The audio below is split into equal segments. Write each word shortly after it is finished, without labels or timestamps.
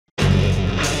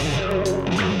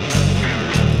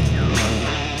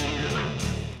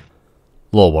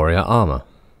LoreWarrior Armour.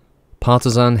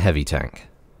 Partisan Heavy Tank.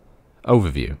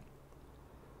 Overview.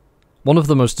 One of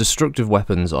the most destructive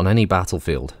weapons on any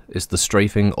battlefield is the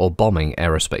strafing or bombing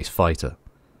aerospace fighter.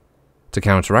 To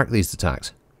counteract these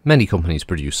attacks, many companies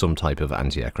produce some type of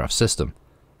anti-aircraft system.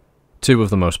 Two of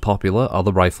the most popular are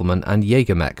the Rifleman and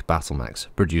Jagermech battle mechs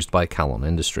produced by Kalon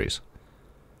Industries.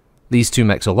 These two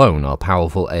mechs alone are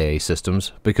powerful AA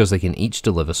systems because they can each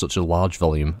deliver such a large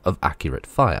volume of accurate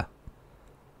fire.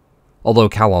 Although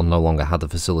Kalon no longer had the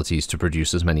facilities to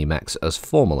produce as many mechs as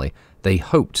formerly, they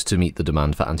hoped to meet the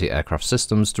demand for anti-aircraft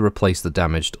systems to replace the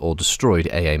damaged or destroyed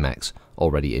AA mechs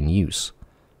already in use.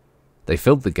 They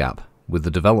filled the gap with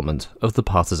the development of the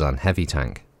Partisan heavy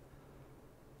tank.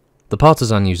 The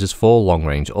Partisan uses 4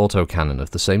 long-range autocannon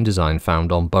of the same design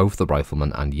found on both the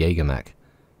Rifleman and Jagermech.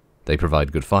 They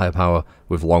provide good firepower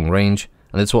with long range,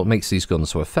 and it's what makes these guns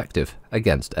so effective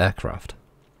against aircraft.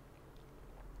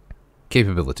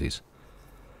 Capabilities.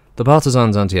 The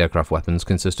Partisan's anti-aircraft weapons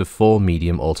consist of 4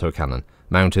 medium autocannon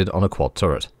mounted on a quad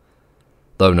turret.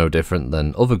 Though no different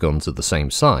than other guns of the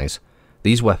same size,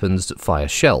 these weapons fire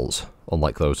shells,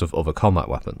 unlike those of other combat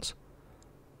weapons.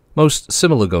 Most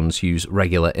similar guns use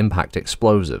regular impact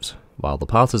explosives, while the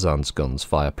Partisan's guns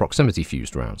fire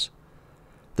proximity-fused rounds.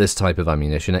 This type of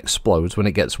ammunition explodes when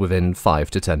it gets within 5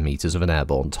 to 10 meters of an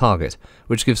airborne target,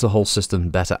 which gives the whole system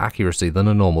better accuracy than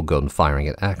a normal gun firing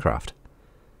at aircraft.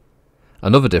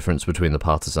 Another difference between the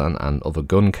Partisan and other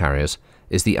gun carriers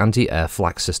is the Anti-Air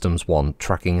Flak Systems 1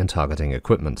 tracking and targeting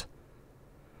equipment.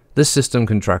 This system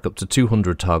can track up to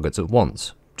 200 targets at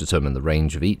once, determine the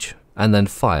range of each, and then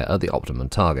fire at the optimum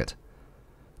target.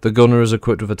 The gunner is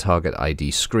equipped with a Target ID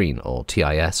screen, or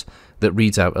TIS, that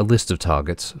reads out a list of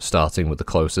targets, starting with the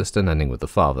closest and ending with the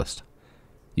farthest.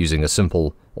 Using a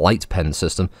simple light pen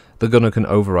system, the gunner can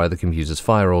override the computer's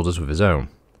fire orders with his own.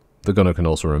 The gunner can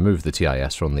also remove the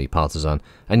TIS from the Partisan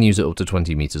and use it up to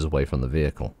 20 meters away from the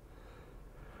vehicle.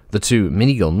 The 2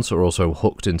 miniguns are also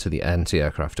hooked into the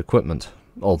anti-aircraft equipment.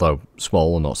 Although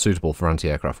small and not suitable for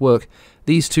anti-aircraft work,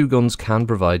 these 2 guns can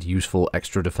provide useful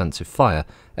extra defensive fire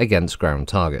against ground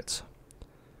targets.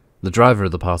 The driver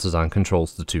of the Partisan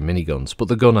controls the 2 miniguns, but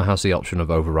the gunner has the option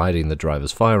of overriding the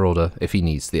driver's fire order if he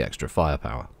needs the extra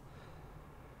firepower.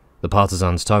 The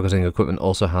Partisan's targeting equipment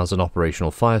also has an operational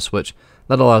fire switch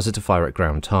that allows it to fire at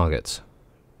ground targets.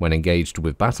 When engaged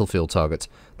with battlefield targets,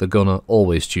 the gunner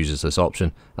always chooses this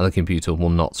option, and the computer will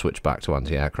not switch back to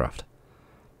anti-aircraft.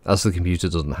 As the computer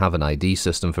doesn't have an ID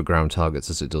system for ground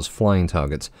targets as it does flying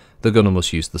targets, the gunner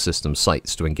must use the system's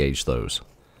sights to engage those.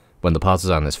 When the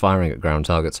Partisan is firing at ground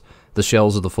targets, the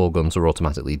shells of the 4 guns are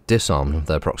automatically disarmed of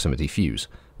their proximity fuse,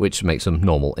 which makes them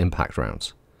normal impact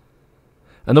rounds.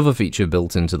 Another feature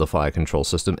built into the fire control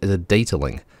system is a data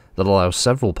link that allows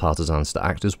several Partisans to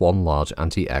act as one large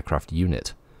anti-aircraft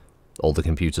unit. All the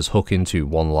computers hook into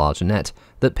one large net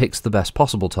that picks the best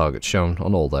possible targets shown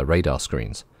on all their radar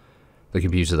screens. The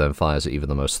computer then fires at either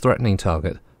the most threatening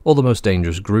target or the most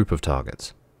dangerous group of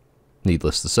targets.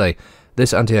 Needless to say,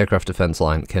 this anti-aircraft defense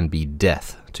line can be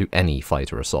death to any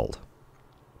fighter assault.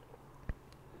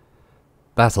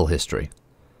 Battle history.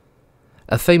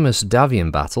 A famous Davian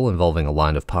battle involving a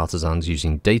line of Partisans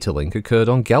using data link occurred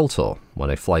on Geltor, when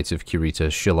a flight of Kurita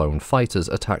Shilone fighters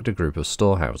attacked a group of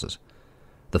storehouses.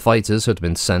 The fighters had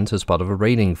been sent as part of a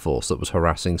raiding force that was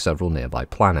harassing several nearby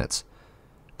planets.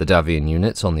 The Davian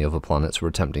units on the other planets were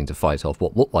attempting to fight off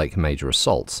what looked like major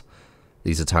assaults.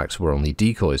 These attacks were only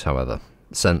decoys, however,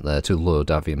 sent there to lure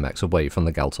Davian mechs away from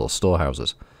the Geltor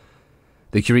storehouses.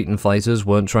 The Kuritan fighters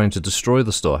weren't trying to destroy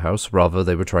the storehouse, rather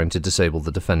they were trying to disable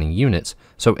the defending units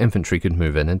so infantry could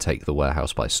move in and take the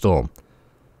warehouse by storm.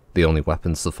 The only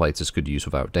weapons the fighters could use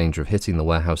without danger of hitting the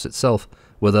warehouse itself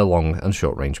were their long and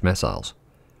short-range missiles.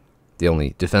 The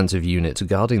only defensive units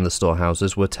guarding the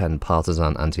storehouses were 10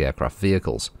 Partisan anti-aircraft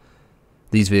vehicles.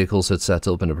 These vehicles had set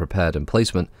up in a prepared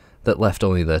emplacement that left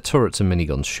only their turrets and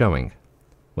miniguns showing.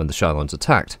 When the Shilones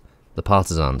attacked, the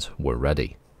Partisans were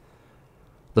ready.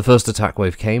 The first attack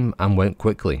wave came and went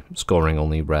quickly, scoring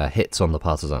only rare hits on the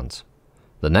Partisans.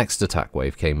 The next attack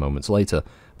wave came moments later,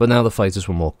 but now the fighters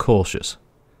were more cautious.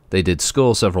 They did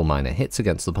score several minor hits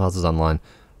against the Partisan line,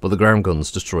 but the ground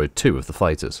guns destroyed 2 of the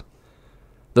fighters.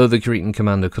 Though the Kuritan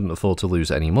commander couldn't afford to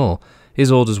lose any more, his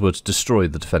orders were to destroy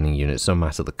the defending units no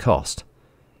matter the cost.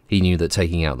 He knew that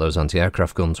taking out those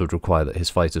anti-aircraft guns would require that his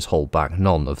fighters hold back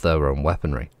none of their own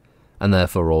weaponry, and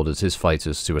therefore ordered his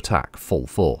fighters to attack full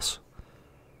force.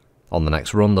 On the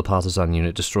next run, the Partisan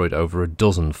unit destroyed over a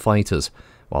dozen fighters,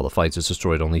 while the fighters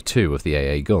destroyed only 2 of the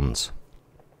AA guns.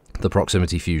 The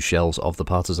proximity fuse shells of the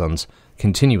Partisans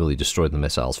continually destroyed the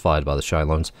missiles fired by the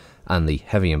Shilones, and the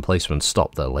heavy emplacements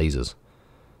stopped their lasers.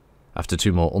 After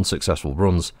 2 more unsuccessful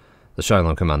runs, the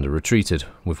Shiloh commander retreated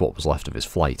with what was left of his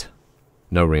fleet.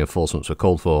 No reinforcements were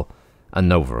called for, and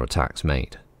no other attacks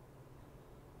made.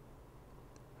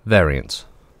 Variants.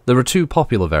 There are 2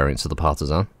 popular variants of the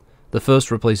Partisan. The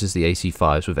first replaces the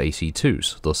AC-5s with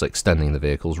AC-2s, thus extending the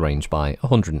vehicle's range by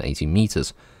 180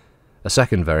 metres. A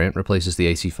second variant replaces the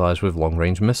AC-5s with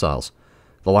long-range missiles.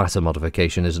 The latter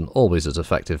modification isn't always as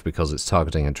effective because its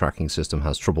targeting and tracking system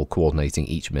has trouble coordinating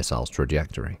each missile's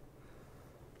trajectory.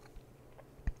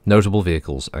 Notable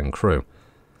vehicles and crew.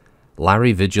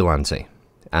 Larry Vigilante.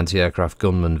 Anti-aircraft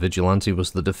gunman Vigilante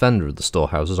was the defender of the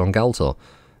storehouses on Galtor.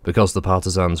 Because the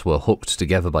Partisans were hooked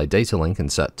together by data link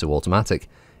and set to automatic,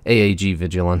 AAG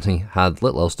Vigilante had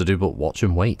little else to do but watch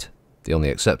and wait. The only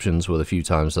exceptions were the few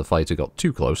times the fighter got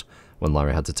too close, when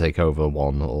Larry had to take over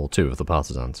 1 or 2 of the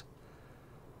Partisans.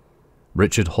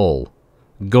 Richard Hall.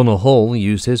 Gunner Hall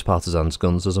used his Partisans'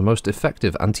 guns as a most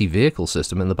effective anti-vehicle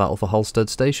system in the battle for Halstead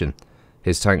Station.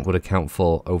 His tank would account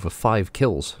for over 5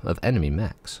 kills of enemy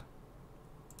mechs.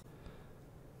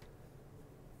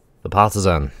 The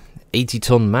Partisan.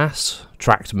 80-ton mass,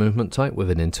 tracked movement type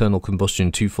with an internal combustion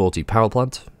 240 power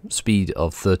plant, speed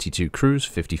of 32 cruise,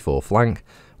 54 flank,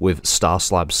 with Star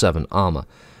Slab 7 armour,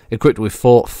 equipped with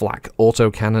 4 flak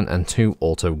autocannon and 2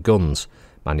 auto guns.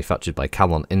 Manufactured by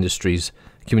Calon Industries,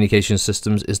 communication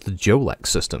systems is the Jolex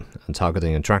system, and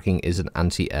targeting and tracking is an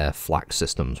anti-air flak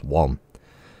systems 1.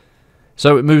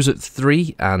 So it moves at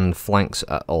 3 and fanks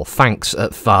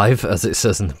at 5, as it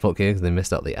says in the book here, because they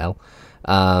missed out the L.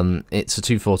 It's a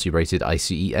 240 rated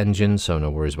ICE engine, so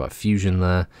no worries about fusion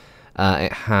there.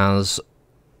 It has,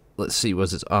 let's see,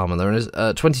 where's its armour? There it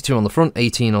is. 22 on the front,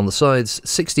 18 on the sides,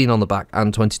 16 on the back,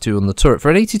 and 22 on the turret. For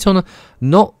an 80-tonner,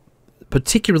 not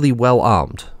particularly well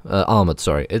armoured.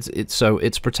 Sorry. So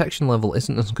its protection level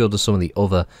isn't as good as some of the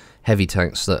other heavy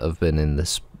tanks that have been in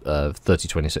this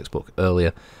 3026 book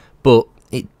earlier, but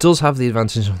it does have the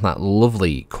advantage of that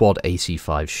lovely quad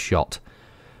AC-5 shot.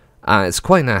 It's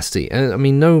quite nasty. I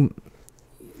mean,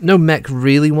 no mech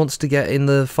really wants to get in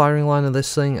the firing line of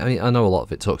this thing. I mean, I know a lot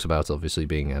of it talks about obviously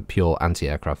being a pure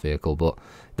anti-aircraft vehicle, but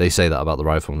they say that about the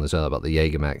Rifleman, they say that about the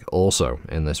Jagermech also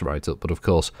in this write-up. But of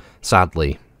course,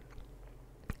 sadly,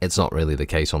 it's not really the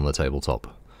case on the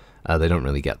tabletop. They don't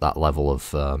really get that level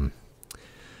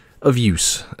of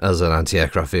use as an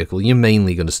anti-aircraft vehicle. You're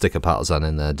mainly going to stick a Partisan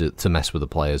in there to mess with the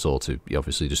players or to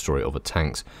obviously destroy other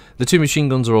tanks. The 2 machine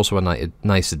guns are also a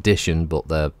nice addition, but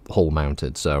they're hull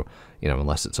mounted, so you know,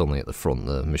 unless it's only at the front,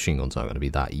 the machine guns aren't going to be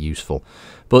that useful.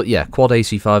 But yeah, quad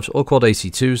AC-5s or quad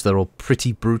AC-2s, they're all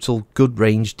pretty brutal, good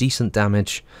range, decent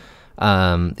damage,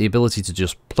 the ability to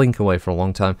just plink away for a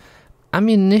long time.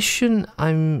 Ammunition,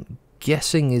 I'm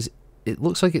guessing, it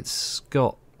looks like it's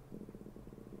got...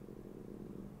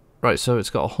 Right, so it's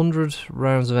got 100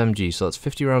 rounds of MG, so that's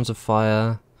 50 rounds of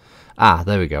fire. Ah,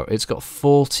 there we go. It's got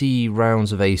 40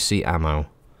 rounds of AC ammo.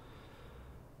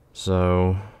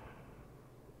 So...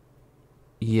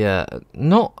 yeah,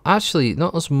 not as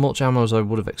much ammo as I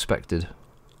would have expected.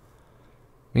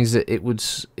 Means that it would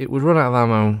run out of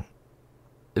ammo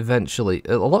eventually,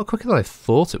 a lot quicker than I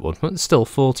thought it would, but it's still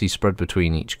 40 spread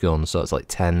between each gun, so it's like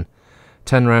 10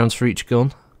 rounds for each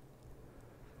gun.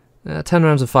 10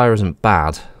 rounds of fire isn't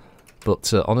bad,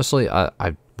 but honestly,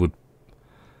 I would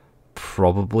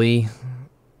probably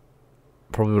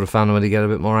would have found a way to get a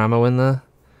bit more ammo in there,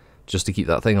 just to keep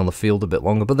that thing on the field a bit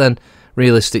longer. But then,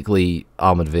 realistically,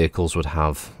 armoured vehicles would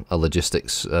have a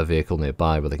logistics vehicle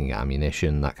nearby where they can get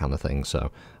ammunition, that kind of thing,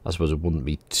 so I suppose it wouldn't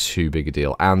be too big a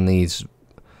deal. And these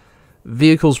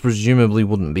vehicles presumably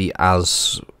wouldn't be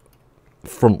as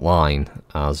front line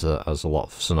as a lot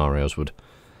of scenarios would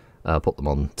put them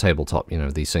on tabletop. You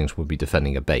know, these things would be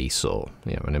defending a base or,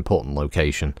 you know, an important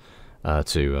location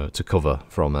to cover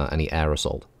from any air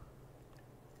assault.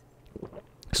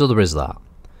 So there is that.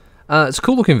 It's a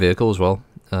cool looking vehicle as well.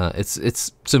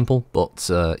 It's simple, but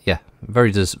yeah,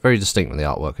 very distinct with the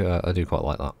artwork. I do quite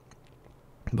like that.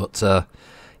 But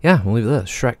yeah, we'll leave it there.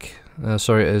 Shrek,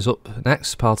 sorry, is up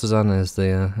next. Partisan is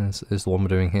the one we're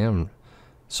doing here.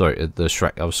 Sorry, the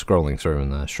Shrek. I was scrolling through,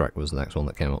 and Shrek was the next one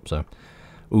that came up. So,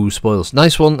 ooh, spoilers.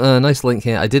 Nice one. Nice link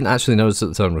here. I didn't actually notice at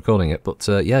the time recording it, but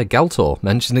yeah, Galtor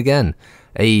mentioned again.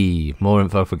 Hey, more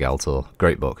info for Galtor.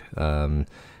 Great book.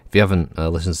 If you haven't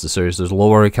listened to the series, there's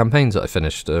LoreWarrior campaigns that I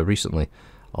finished recently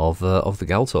of the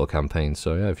Galtor campaign.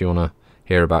 So yeah, if you want to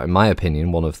hear about, in my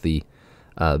opinion, one of the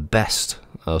best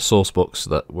source books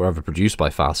that were ever produced by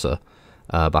FASA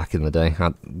back in the day,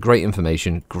 had great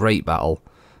information, great battle,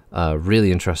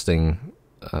 really interesting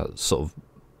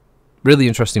really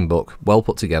interesting book, well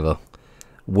put together.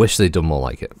 Wish they'd done more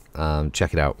like it.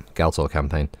 Check it out, Galtor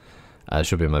campaign. It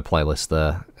should be in my playlist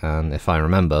there, and if I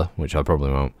remember, which I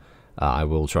probably won't, I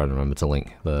will try and remember to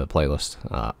link the playlist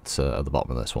at the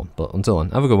bottom of this one. But until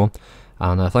then, have a good one,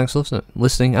 and thanks for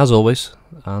listening as always,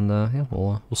 and yeah,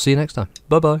 we'll see you next time.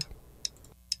 Bye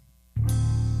bye.